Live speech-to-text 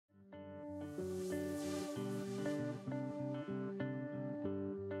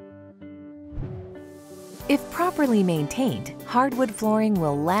If properly maintained, hardwood flooring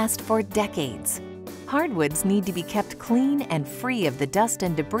will last for decades. Hardwoods need to be kept clean and free of the dust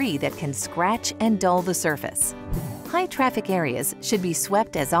and debris that can scratch and dull the surface. High-traffic areas should be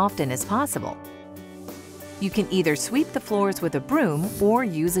swept as often as possible. You can either sweep the floors with a broom or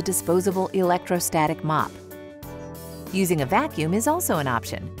use a disposable electrostatic mop. Using a vacuum is also an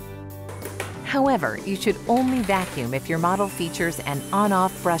option. However, you should only vacuum if your model features an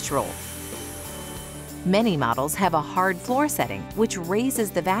on-off brush roll. Many models have a hard floor setting, which raises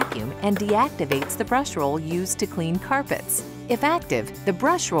the vacuum and deactivates the brush roll used to clean carpets. If active, the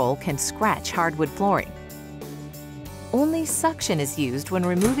brush roll can scratch hardwood flooring. Only suction is used when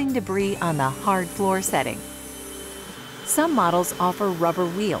removing debris on the hard floor setting. Some models offer rubber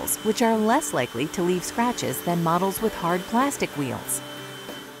wheels, which are less likely to leave scratches than models with hard plastic wheels.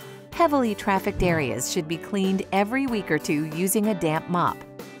 Heavily trafficked areas should be cleaned every week or two using a damp mop.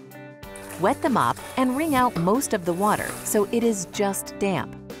 Wet the mop and wring out most of the water so it is just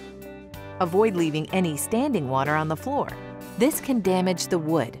damp. Avoid leaving any standing water on the floor. This can damage the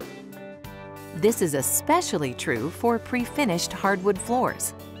wood. This is especially true for pre-finished hardwood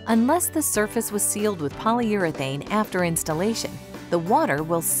floors. Unless the surface was sealed with polyurethane after installation, the water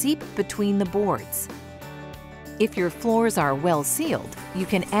will seep between the boards. If your floors are well sealed, you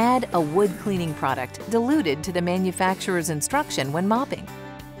can add a wood cleaning product diluted to the manufacturer's instruction when mopping.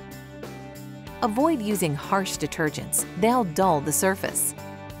 Avoid using harsh detergents. They'll dull the surface.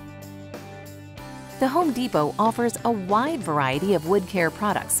 The Home Depot offers a wide variety of wood care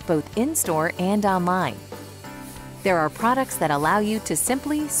products both in-store and online. There are products that allow you to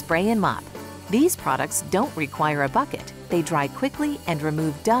simply spray and mop. These products don't require a bucket. They dry quickly and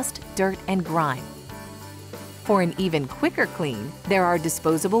remove dust, dirt, and grime. For an even quicker clean, there are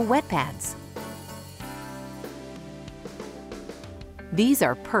disposable wet pads. These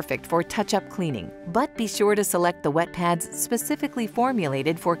are perfect for touch-up cleaning, but be sure to select the wet pads specifically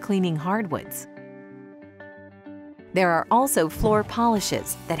formulated for cleaning hardwoods. There are also floor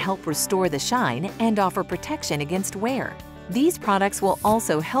polishes that help restore the shine and offer protection against wear. These products will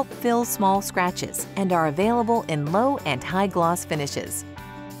also help fill small scratches and are available in low and high gloss finishes.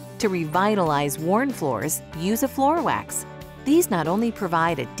 To revitalize worn floors, use a floor wax. These not only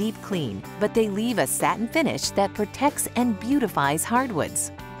provide a deep clean, but they leave a satin finish that protects and beautifies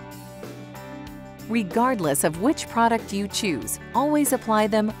hardwoods. Regardless of which product you choose, always apply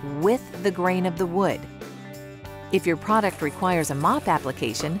them with the grain of the wood. If your product requires a mop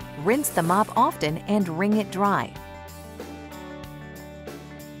application, rinse the mop often and wring it dry.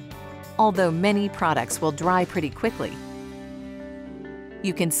 Although many products will dry pretty quickly,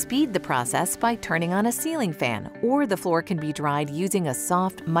 you can speed the process by turning on a ceiling fan, or the floor can be dried using a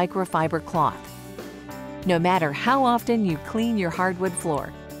soft microfiber cloth. No matter how often you clean your hardwood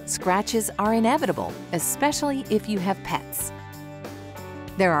floor, scratches are inevitable, especially if you have pets.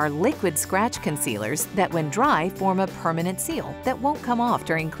 There are liquid scratch concealers that, when dry, form a permanent seal that won't come off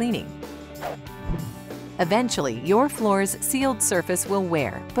during cleaning. Eventually, your floor's sealed surface will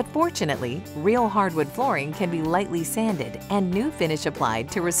wear, but fortunately, real hardwood flooring can be lightly sanded and new finish applied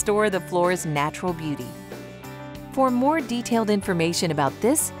to restore the floor's natural beauty. For more detailed information about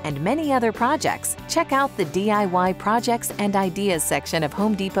this and many other projects, check out the DIY Projects and Ideas section of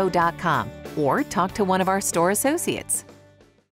HomeDepot.com or talk to one of our store associates.